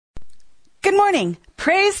Good morning.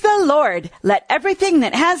 Praise the Lord. Let everything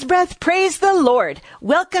that has breath praise the Lord.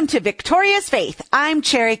 Welcome to Victorious Faith. I'm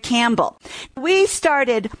Cherry Campbell. We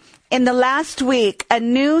started in the last week a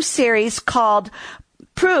new series called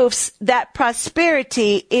Proofs That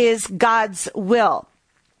Prosperity is God's Will.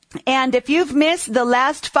 And if you've missed the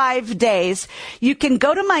last 5 days, you can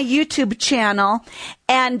go to my YouTube channel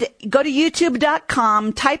and go to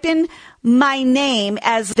youtube.com, type in my name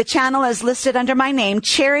as the channel is listed under my name,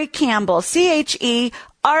 Cherry Campbell, Cherri,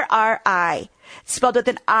 spelled with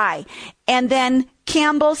an I. And then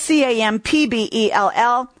Campbell,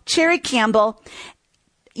 Campbell, Cherry Campbell,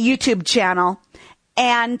 YouTube channel.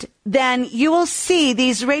 And then you will see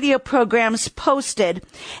these radio programs posted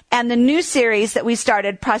and the new series that we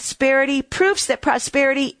started, Prosperity, Proofs That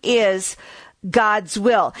Prosperity is God's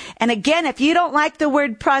Will. And again, if you don't like the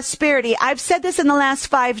word prosperity, I've said this in the last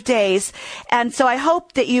 5 days. And so I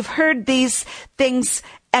hope that you've heard these things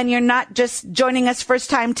and you're not just joining us first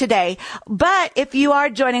time today. But if you are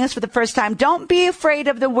joining us for the first time, don't be afraid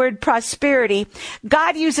of the word prosperity.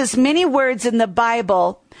 God uses many words in the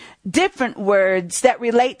Bible, different words that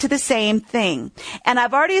relate to the same thing. And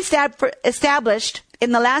I've already established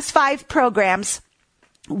in the last 5 programs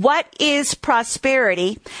what is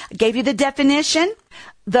prosperity. I gave you the definition.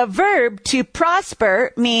 The verb to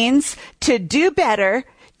prosper means to do better,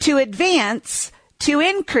 to advance, to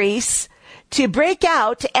increase, to break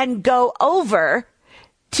out and go over,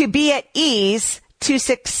 to be at ease, to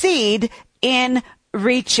succeed in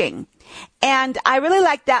reaching. And I really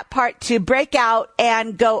like that part, to break out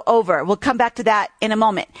and go over. We'll come back to that in a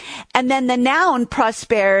moment. And then the noun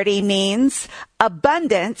prosperity means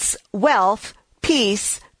abundance, wealth,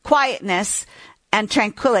 peace, quietness, and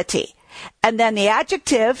tranquility. And then the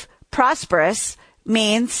adjective prosperous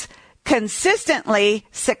means consistently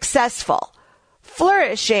successful,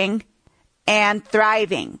 flourishing, and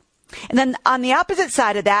thriving. And then on the opposite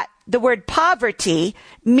side of that, the word poverty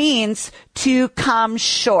means to come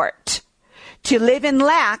short, to live in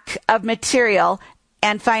lack of material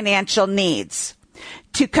and financial needs.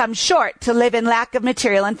 To come short, to live in lack of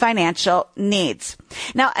material and financial needs.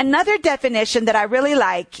 Now, another definition that I really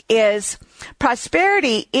like is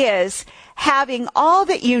prosperity is having all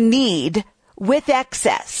that you need with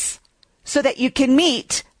excess so that you can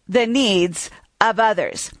meet the needs of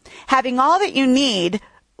others. Having all that you need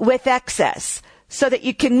with excess so that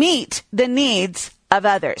you can meet the needs of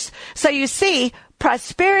others. So you see,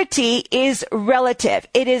 prosperity is relative.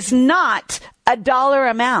 It is not a dollar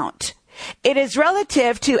amount. It is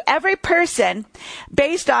relative to every person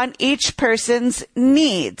based on each person's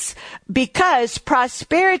needs, because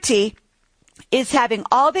prosperity is having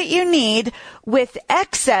all that you need with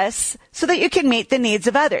excess so that you can meet the needs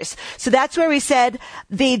of others. So that's where we said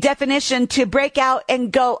the definition to break out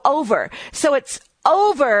and go over. So it's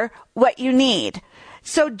over what you need.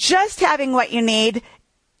 So just having what you need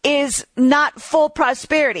is not full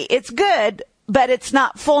prosperity. It's good, but it's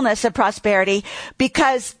not fullness of prosperity,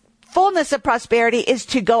 because fullness of prosperity is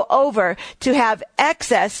to go over, to have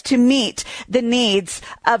excess, to meet the needs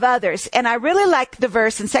of others. And I really like the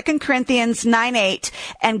verse in 2 Corinthians 9:8,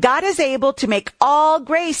 and God is able to make all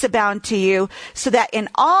grace abound to you, so that in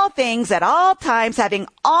all things, at all times, having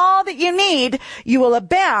all that you need, you will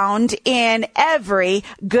abound in every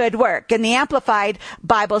good work. And the Amplified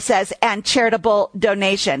Bible says, and charitable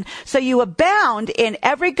donation. So you abound in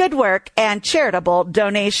every good work and charitable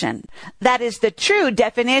donation. That is the true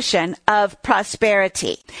definition of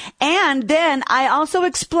prosperity. And then I also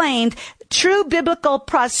explained true biblical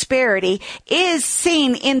prosperity is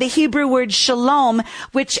seen in the Hebrew word shalom,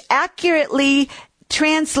 which accurately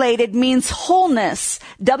translated means wholeness,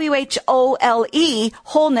 W-H-O-L-E,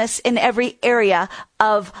 wholeness in every area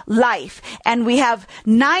of life. And we have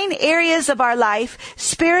 9 areas of our life: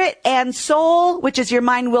 spirit and soul, which is your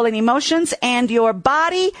mind, will, and emotions, and your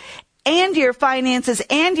body, and your finances,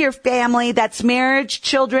 and your family. That's marriage,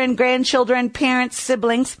 children, grandchildren, parents,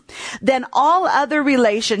 siblings. Then all other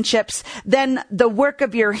relationships, then the work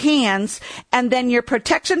of your hands, and then your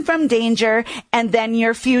protection from danger, and then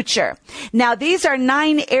your future. Now, these are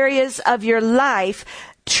 9 areas of your life.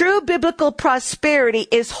 True biblical prosperity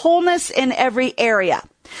is wholeness in every area.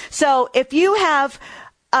 So if you have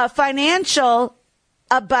a financial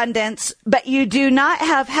abundance, but you do not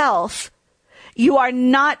have health, you are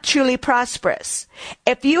not truly prosperous.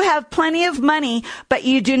 If you have plenty of money, but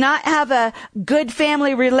you do not have a good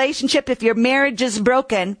family relationship, if your marriage is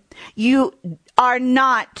broken, you are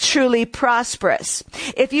not truly prosperous.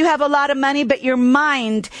 If you have a lot of money, but your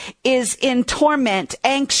mind is in torment,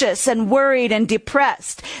 anxious and worried and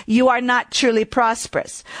depressed, you are not truly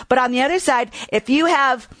prosperous. But on the other side, if you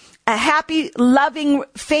have a happy, loving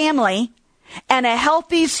family, and a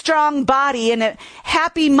healthy, strong body and a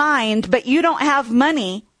happy mind, but you don't have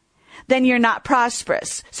money, then you're not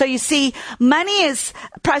prosperous. So you see,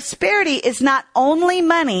 prosperity is not only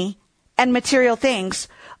money and material things,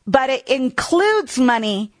 but it includes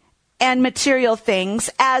money and material things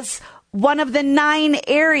as one of the 9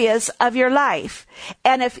 areas of your life.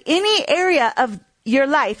 And if any area of your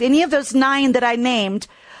life, any of those 9 that I named,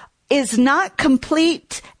 is not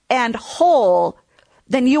complete and whole,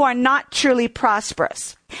 then you are not truly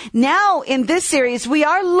prosperous. Now, in this series, we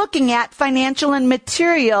are looking at financial and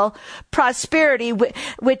material prosperity,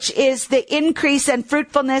 which is the increase and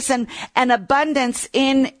fruitfulness and abundance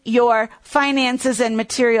in your finances and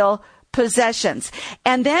material possessions.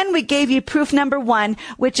 And then we gave you proof number 1,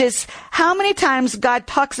 which is how many times God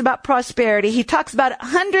talks about prosperity. He talks about it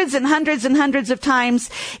hundreds and hundreds and hundreds of times,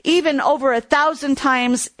 even over 1,000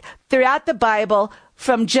 times throughout the Bible,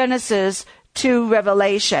 from Genesis to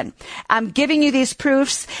Revelation. I'm giving you these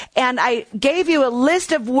proofs, and I gave you a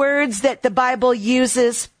list of words that the Bible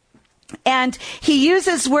uses, and he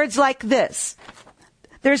uses words like this.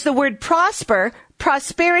 There's the word prosper,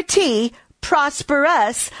 prosperity,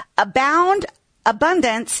 prosperous, abound,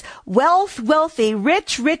 abundance, wealth, wealthy,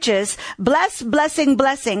 rich, riches, bless, blessing,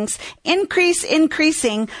 blessings, increase,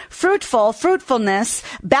 increasing, fruitful, fruitfulness,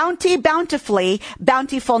 bounty, bountifully,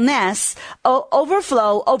 bountifulness,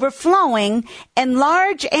 overflow, overflowing,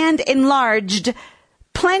 enlarge and enlarged,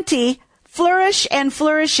 plenty, flourish and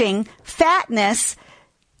flourishing, fatness,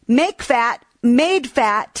 make fat, made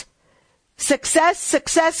fat, success,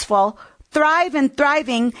 successful, thrive and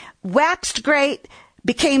thriving, waxed great,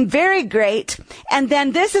 became very great. And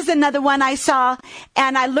then this is another one I saw,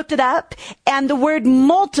 and I looked it up, and the word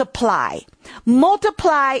multiply.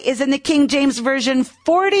 Multiply is in the King James Version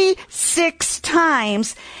 46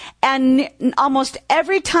 times, and almost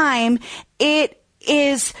every time it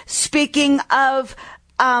is speaking of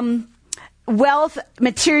wealth,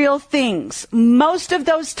 material things. Most of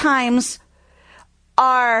those times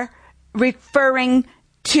are referring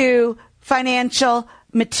to financial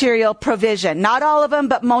material provision. Not all of them,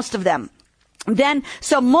 but most of them. Then,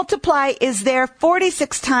 so multiply is there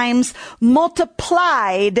 46 times.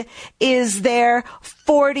 Multiplied is there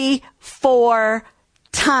 44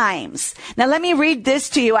 times. Now let me read this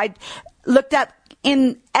to you. I looked up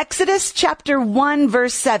in Exodus chapter 1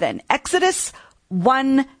 verse 7. Exodus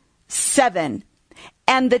 1:7.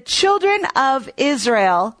 And the children of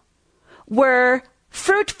Israel were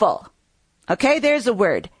fruitful. Okay, there's a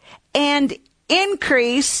word. And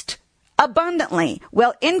increased abundantly.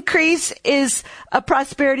 Well, increase is a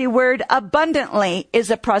prosperity word. Abundantly is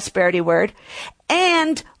a prosperity word.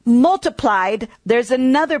 And multiplied, there's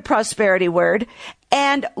another prosperity word.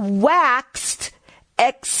 And waxed,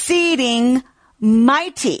 exceeding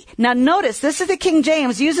mighty. Now notice, this is the King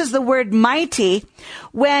James, uses the word mighty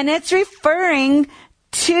when it's referring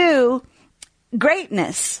to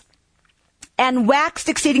greatness. And waxed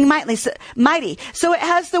exceeding mighty. So it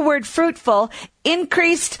has the word fruitful,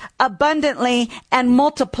 increased abundantly, and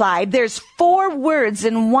multiplied. There's 4 words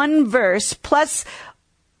in one verse, plus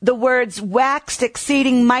the words waxed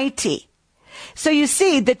exceeding mighty. So you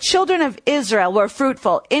see, the children of Israel were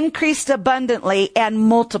fruitful, increased abundantly, and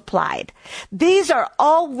multiplied. These are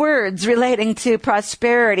all words relating to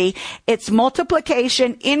prosperity. It's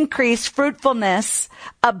multiplication, increase, fruitfulness,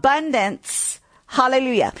 abundance.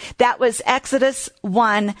 Hallelujah. That was Exodus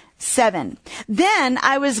 1:7. Then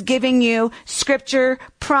I was giving you scripture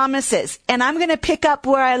promises, and I'm going to pick up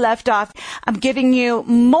where I left off. I'm giving you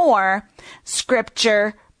more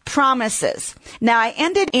scripture promises. Now I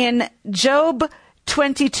ended in Job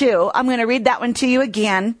 22. I'm going to read that one to you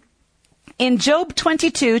again. In Job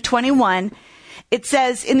 22:21, it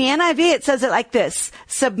says, in the NIV, it says it like this: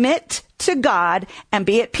 submit to God and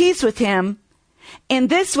be at peace with him. In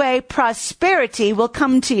this way, prosperity will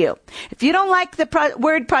come to you. If you don't like the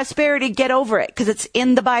word prosperity, get over it, because it's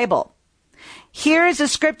in the Bible. Here is a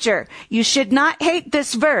scripture. You should not hate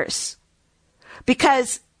this verse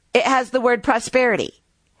because it has the word prosperity.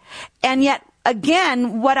 And yet,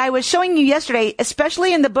 again, what I was showing you yesterday,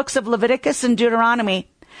 especially in the books of Leviticus and Deuteronomy,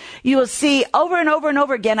 you will see over and over and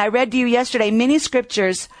over again, I read to you yesterday, many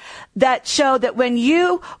scriptures that show that when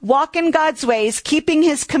you walk in God's ways, keeping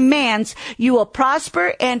his commands, you will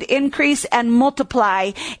prosper and increase and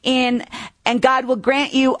multiply and God will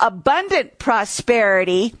grant you abundant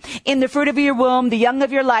prosperity in the fruit of your womb, the young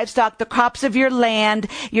of your livestock, the crops of your land,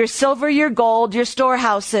 your silver, your gold, your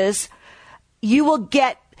storehouses. You will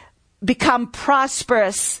become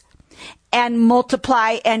prosperous and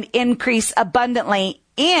multiply and increase abundantly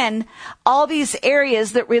in all these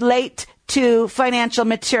areas that relate to financial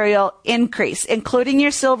material increase, including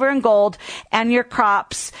your silver and gold and your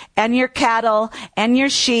crops and your cattle and your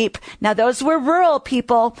sheep. Now, those were rural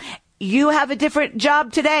people. You have a different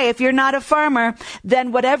job today. If you're not a farmer,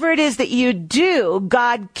 then whatever it is that you do,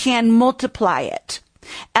 God can multiply it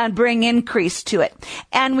and bring increase to it.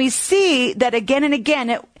 And we see that again and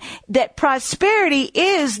again, that prosperity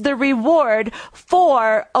is the reward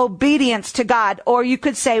for obedience to God. Or you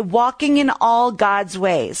could say walking in all God's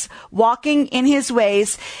ways, walking in his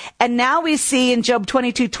ways. And now we see in Job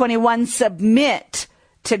 22:21, submit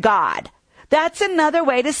to God. That's another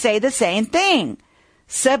way to say the same thing.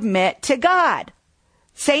 Submit to God.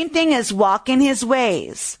 Same thing as walk in his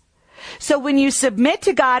ways. So when you submit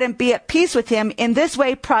to God and be at peace with him, in this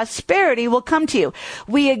way, prosperity will come to you.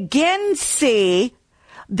 We again see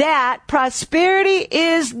that prosperity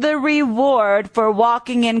is the reward for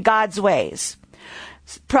walking in God's ways.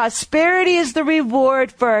 Prosperity is the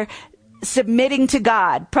reward for submitting to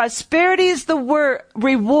God. Prosperity is the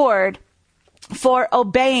reward for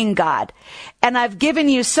obeying God. And I've given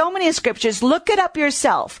you so many scriptures. Look it up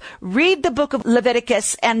yourself. Read the book of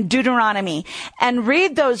Leviticus and Deuteronomy and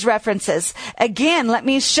read those references. Again, let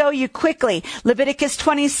me show you quickly. Leviticus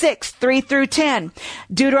 26, 3 through 10.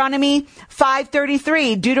 Deuteronomy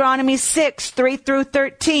 5:33. Deuteronomy 6, 3 through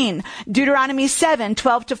 13. Deuteronomy 7,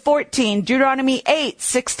 12 to 14. Deuteronomy 8,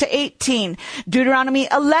 6 to 18. Deuteronomy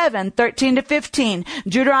 11, 13 to 15.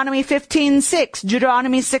 Deuteronomy 15, 6.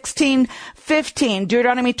 Deuteronomy 16, 15.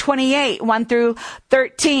 Deuteronomy 28, 1 through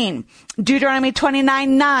 13. Deuteronomy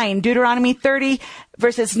 29, 9. Deuteronomy 30,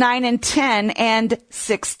 verses 9 and 10 and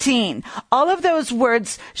 16. All of those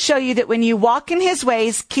words show you that when you walk in his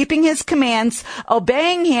ways, keeping his commands,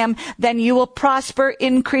 obeying him, then you will prosper,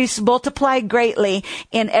 increase, multiply greatly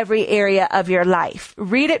in every area of your life.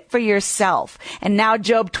 Read it for yourself. And now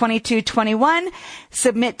Job 22:21,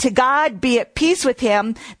 submit to God, be at peace with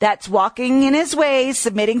him. That's walking in his ways,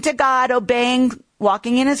 submitting to God, obeying,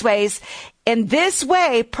 walking in his ways. In this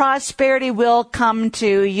way, prosperity will come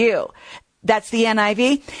to you. That's the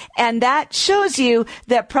NIV. And that shows you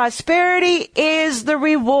that prosperity is the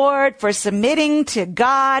reward for submitting to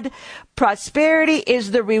God. Prosperity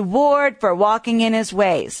is the reward for walking in his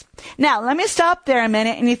ways. Now, let me stop there a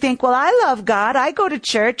minute. And you think, well, I love God. I go to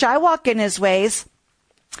church. I walk in his ways.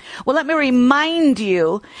 Well, let me remind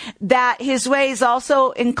you that his ways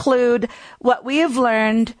also include what we have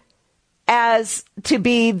learned as to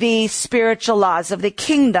be the spiritual laws of the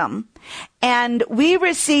kingdom. And we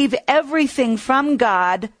receive everything from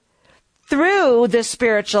God through the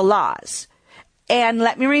spiritual laws. And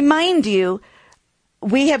let me remind you,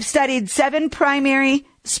 we have studied 7 primary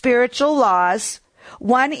spiritual laws.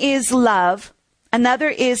 One is love. Another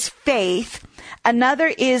is faith. Another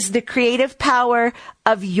is the creative power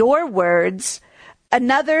of your words.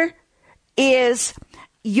 Another is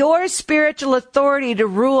your spiritual authority to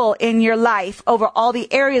rule in your life over all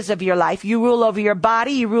the areas of your life. You rule over your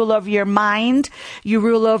body, you rule over your mind, you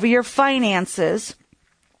rule over your finances.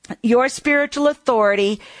 Your spiritual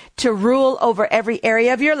authority to rule over every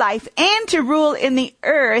area of your life and to rule in the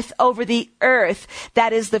earth over the earth.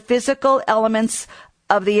 That is the physical elements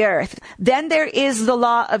of the earth. Then there is the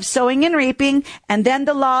law of sowing and reaping, and then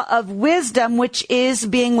the law of wisdom, which is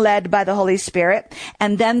being led by the Holy Spirit,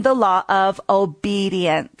 and then the law of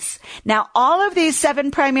obedience. Now, all of these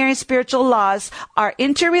 7 primary spiritual laws are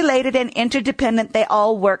interrelated and interdependent. They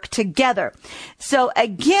all work together. So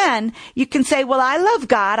again, you can say, well, I love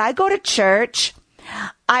God. I go to church.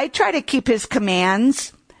 I try to keep his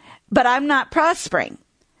commands, but I'm not prospering.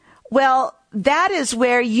 Well, that is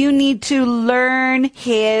where you need to learn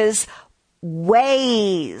his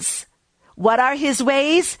ways. What are his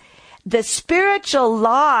ways? The spiritual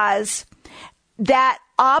laws that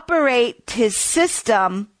operate his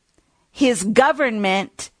system, his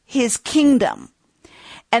government, his kingdom.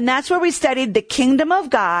 And that's where we studied the kingdom of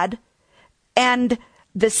God and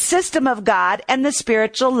the system of God and the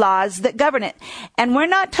spiritual laws that govern it. And we're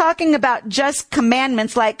not talking about just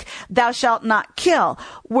commandments like thou shalt not kill.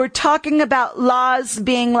 We're talking about laws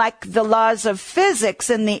being like the laws of physics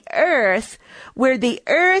in the earth, where the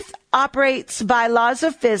earth operates by laws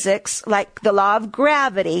of physics, like the law of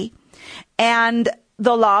gravity and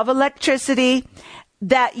the law of electricity,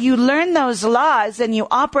 that you learn those laws and you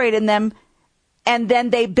operate in them, and then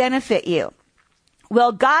they benefit you.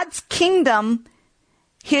 Well, God's kingdom,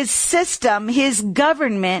 his system, his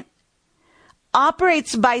government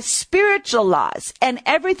operates by spiritual laws, and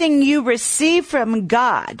everything you receive from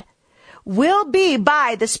God will be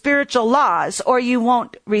by the spiritual laws, or you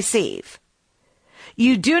won't receive.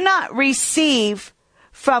 You do not receive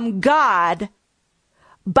from God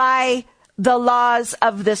by the laws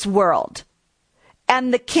of this world.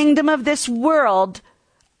 And the kingdom of this world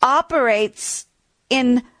operates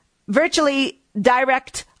in virtually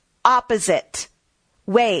direct opposite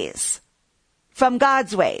ways from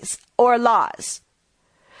God's ways or laws.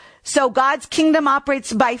 So God's kingdom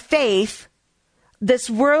operates by faith. This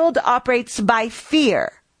world operates by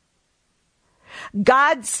fear.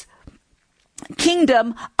 God's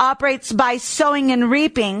kingdom operates by sowing and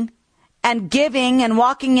reaping and giving and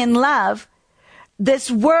walking in love.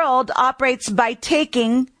 This world operates by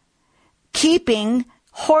taking, keeping,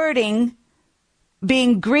 hoarding,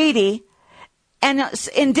 being greedy, and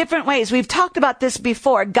in different ways. We've talked about this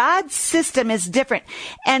before. God's system is different.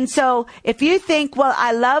 And so if you think, well,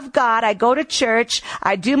 I love God, I go to church,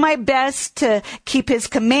 I do my best to keep his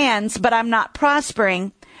commands, but I'm not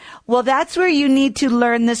prospering, well, that's where you need to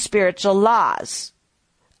learn the spiritual laws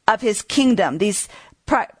of his kingdom, these,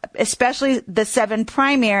 especially the 7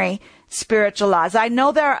 primary spiritual laws. I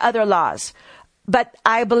know there are other laws, but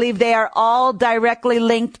I believe they are all directly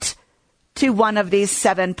linked to one of these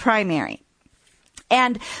 7 primary.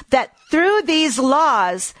 And that through these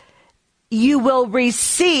laws, you will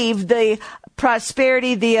receive the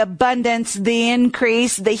prosperity, the abundance, the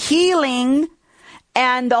increase, the healing,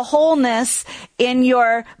 and the wholeness in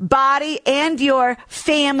your body and your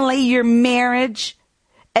family, your marriage,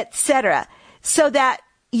 etc. So that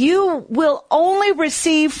you will only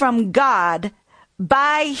receive from God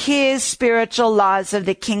by his spiritual laws of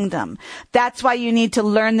the kingdom. That's why you need to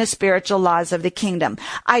learn the spiritual laws of the kingdom.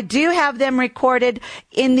 I do have them recorded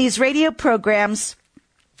in these radio programs.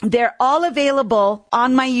 They're all available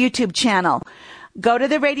on my YouTube channel. Go to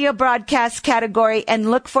the radio broadcast category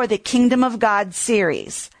and look for the Kingdom of God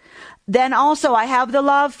series. Then also I have the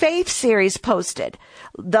Law of Faith series posted.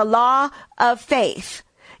 The Law of Faith.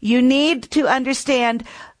 You need to understand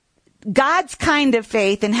God's kind of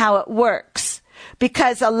faith and how it works,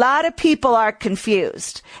 because a lot of people are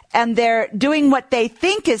confused and they're doing what they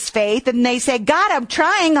think is faith, and they say, God, I'm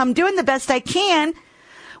trying, I'm doing the best I can.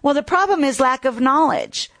 Well, the problem is lack of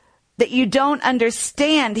knowledge, that you don't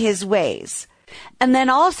understand his ways. And then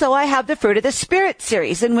also I have the Fruit of the Spirit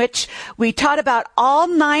series, in which we taught about all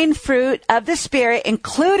 9 fruit of the Spirit,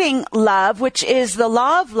 including love, which is the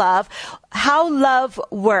law of love, how love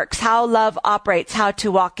works, how love operates, how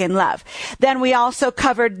to walk in love. Then we also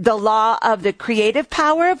covered the law of the creative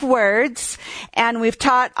power of words, and we've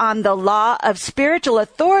taught on the law of spiritual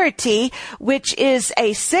authority, which is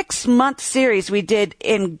a 6-month series we did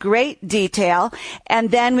in great detail.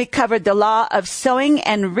 And then we covered the law of sowing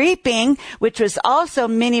and reaping, which was also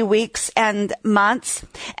many weeks and months.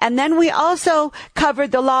 And then we also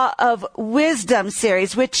covered the law of wisdom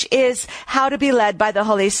series, which is how to be led by the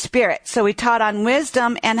Holy Spirit. So we taught on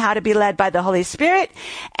wisdom and how to be led by the Holy Spirit.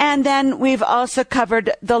 And then we've also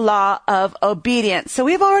covered the law of obedience. So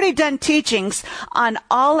we've already done teachings on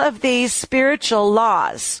all of these spiritual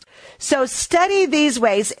laws. So study these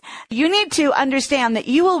ways. You need to understand that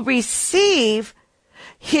you will receive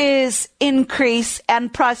his increase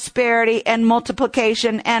and prosperity and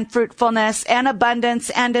multiplication and fruitfulness and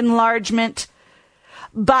abundance and enlargement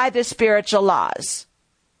by the spiritual laws.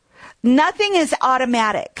 Nothing is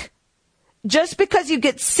automatic. Just because you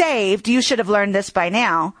get saved, you should have learned this by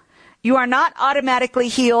now, you are not automatically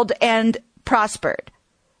healed and prospered.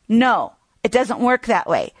 No, it doesn't work that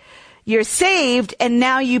way. You're saved, and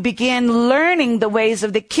now you begin learning the ways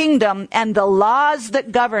of the kingdom and the laws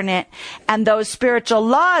that govern it. And those spiritual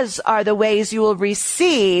laws are the ways you will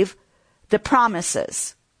receive the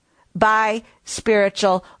promises. By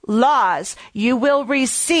spiritual laws, you will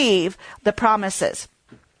receive the promises.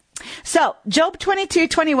 So, Job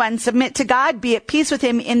 22:21, submit to God, be at peace with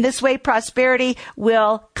him. In this way, prosperity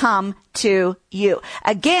will come to you.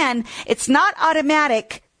 Again, it's not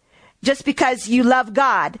automatic just because you love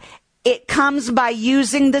God. It comes by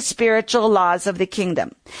using the spiritual laws of the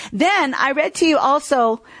kingdom. Then I read to you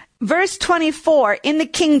also verse 24 in the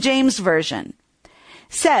King James Version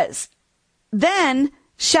says, then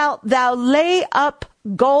shalt thou lay up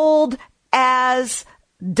gold as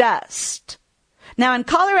dust. Now in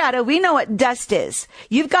Colorado, we know what dust is.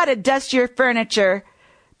 You've got to dust your furniture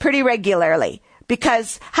pretty regularly,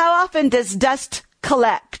 because how often does dust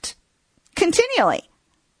collect? Continually.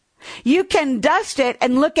 You can dust it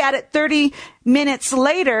and look at it 30 minutes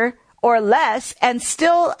later or less and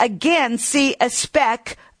still again see a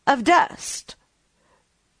speck of dust.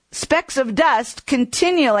 Specks of dust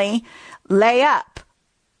continually lay up.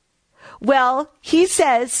 Well, he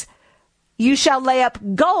says, you shall lay up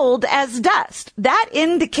gold as dust. That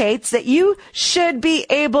indicates that you should be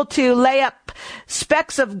able to lay up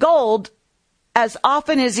specks of gold as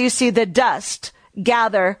often as you see the dust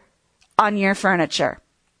gather on your furniture.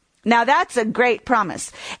 Now that's a great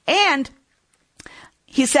promise. And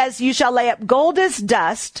he says, you shall lay up gold as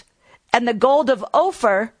dust, and the gold of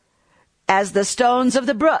Ophir as the stones of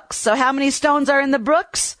the brooks. So how many stones are in the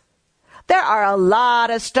brooks? There are a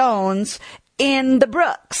lot of stones in the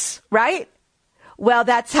brooks, right? Well,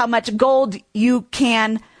 that's how much gold you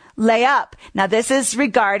can lay up. Now, this is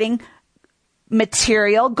regarding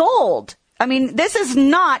material gold. I mean, this is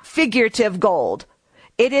not figurative gold.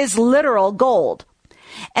 It is literal gold.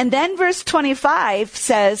 And then verse 25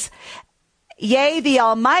 says, yea, the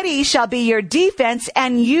Almighty shall be your defense,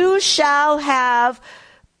 and you shall have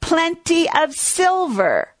plenty of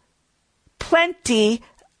silver. Plenty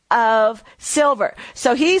of silver.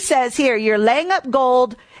 So he says here, you're laying up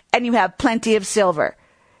gold and you have plenty of silver.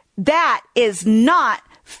 That is not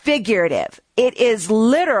figurative. It is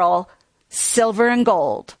literal silver and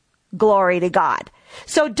gold. Glory to God.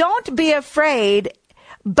 So don't be afraid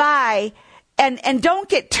and don't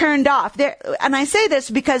get turned off. And I say this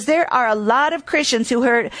because there are a lot of Christians who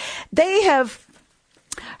have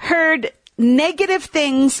heard negative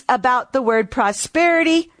things about the word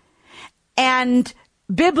prosperity and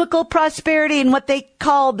biblical prosperity and what they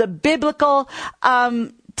call the biblical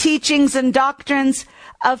teachings and doctrines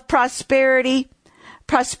of prosperity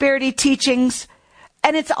teachings.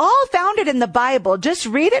 And it's all founded in the Bible. Just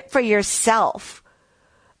read it for yourself.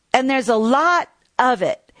 And there's a lot of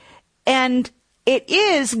it. And it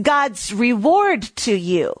is God's reward to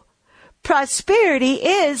you. Prosperity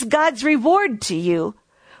is God's reward to you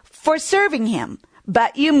for serving him.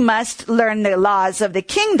 But you must learn the laws of the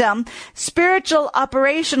kingdom, spiritual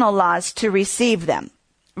operational laws, to receive them.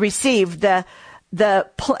 Receive the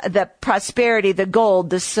prosperity, the gold,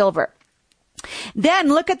 the silver. Then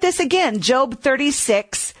look at this again, Job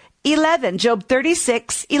 36:11. Job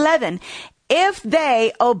 36:11. If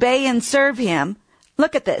they obey and serve him,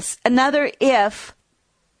 look at this. Another if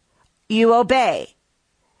you obey.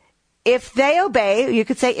 If they obey, you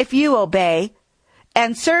could say if you obey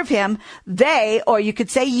and serve him, they, or you could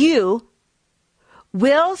say you,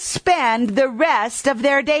 will spend the rest of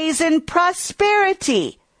their days in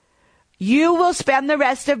prosperity. You will spend the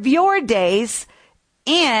rest of your days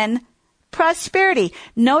in prosperity.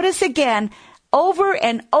 Notice again, over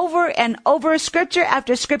and over and over, scripture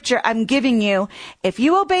after scripture, I'm giving you, if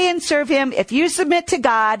you obey and serve him, if you submit to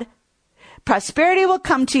God, prosperity will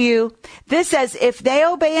come to you. This says, if they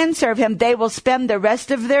obey and serve him, they will spend the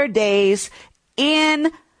rest of their days in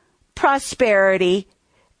prosperity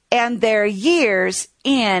and their years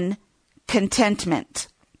in contentment.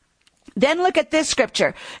 Then look at this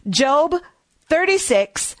scripture, Job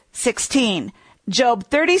 36:16. Job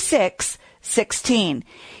 36:16.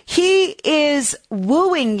 He is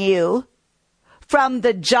wooing you from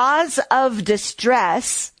the jaws of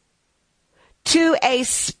distress to a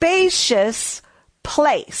spacious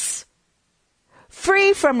place,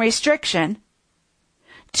 free from restriction,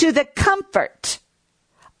 to the comfort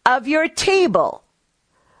of your table,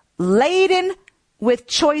 laden with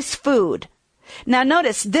choice food. Now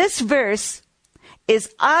notice, this verse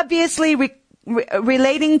is obviously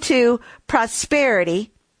relating to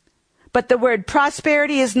prosperity, but the word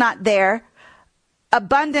prosperity is not there.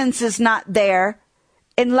 Abundance is not there.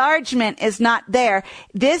 Enlargement is not there.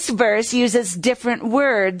 This verse uses different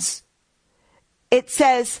words. It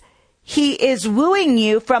says, he is wooing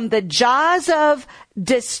you from the jaws of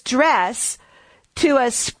distress to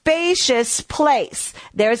a spacious place.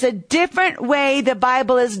 There's a different way the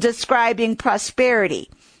Bible is describing prosperity.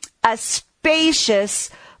 A spacious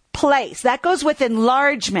place. That goes with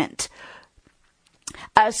enlargement.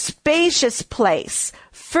 A spacious place,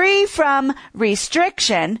 free from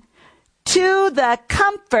restriction, to the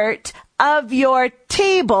comfort of your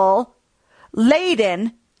table,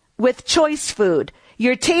 laden with choice food.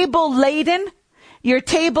 Your table laden.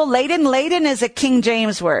 Laden is a King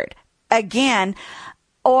James word. Again,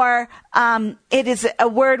 or it is a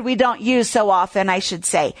word we don't use so often, I should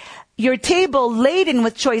say. Your table laden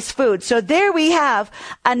with choice food. So there we have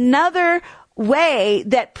another way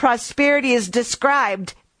that prosperity is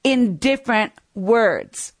described in different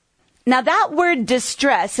words. Now that word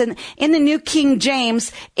distress, and in the New King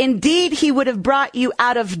James, indeed he would have brought you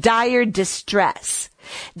out of dire distress.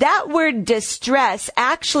 That word distress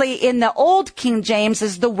actually in the Old King James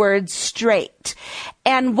is the word strait.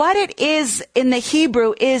 And what it is in the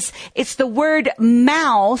Hebrew is it's the word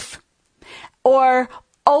mouth or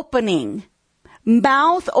opening.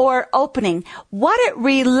 Mouth or opening. What it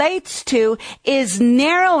relates to is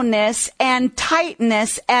narrowness and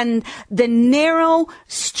tightness and the narrow,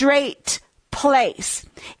 straight place.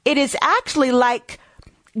 It is actually like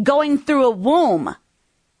going through a womb.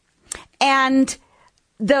 And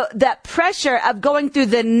that pressure of going through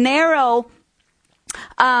the narrow,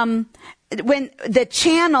 when the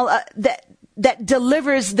channel that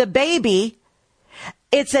delivers the baby,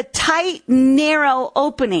 it's a tight, narrow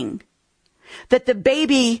opening that the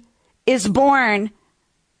baby is born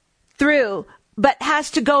through, but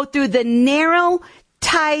has to go through the narrow,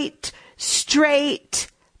 tight, straight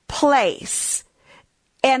place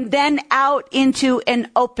and then out into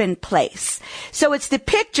an open place. So it's the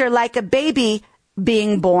picture like a baby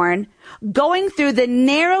being born, going through the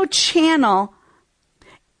narrow channel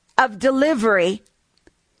of delivery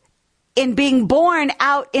in being born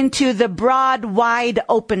out into the broad, wide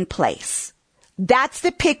open place. That's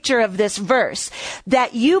the picture of this verse,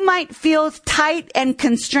 that you might feel tight and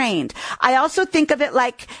constrained. I also think of it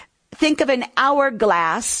like, think of an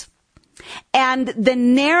hourglass and the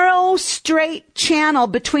narrow, straight channel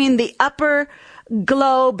between the upper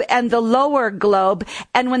globe and the lower globe.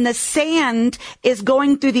 And when the sand is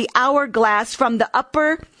going through the hourglass from the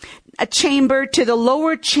upper chamber to the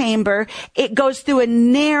lower chamber, it goes through a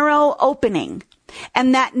narrow opening.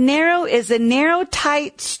 And that narrow is a narrow,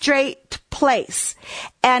 tight, straight place.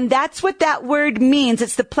 And that's what that word means.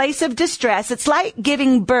 It's the place of distress. It's like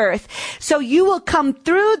giving birth. So you will come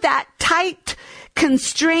through that tight,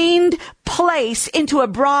 constrained place into a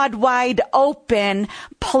broad, wide open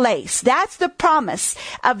place. That's the promise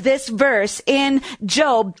of this verse in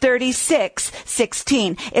Job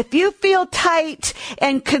 36:16. If you feel tight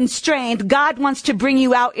and constrained, God wants to bring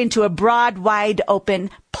you out into a broad, wide open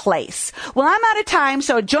place. Well, I'm out of time,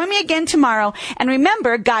 so join me again tomorrow. And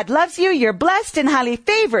remember, God loves you. You're blessed and highly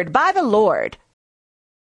favored by the Lord.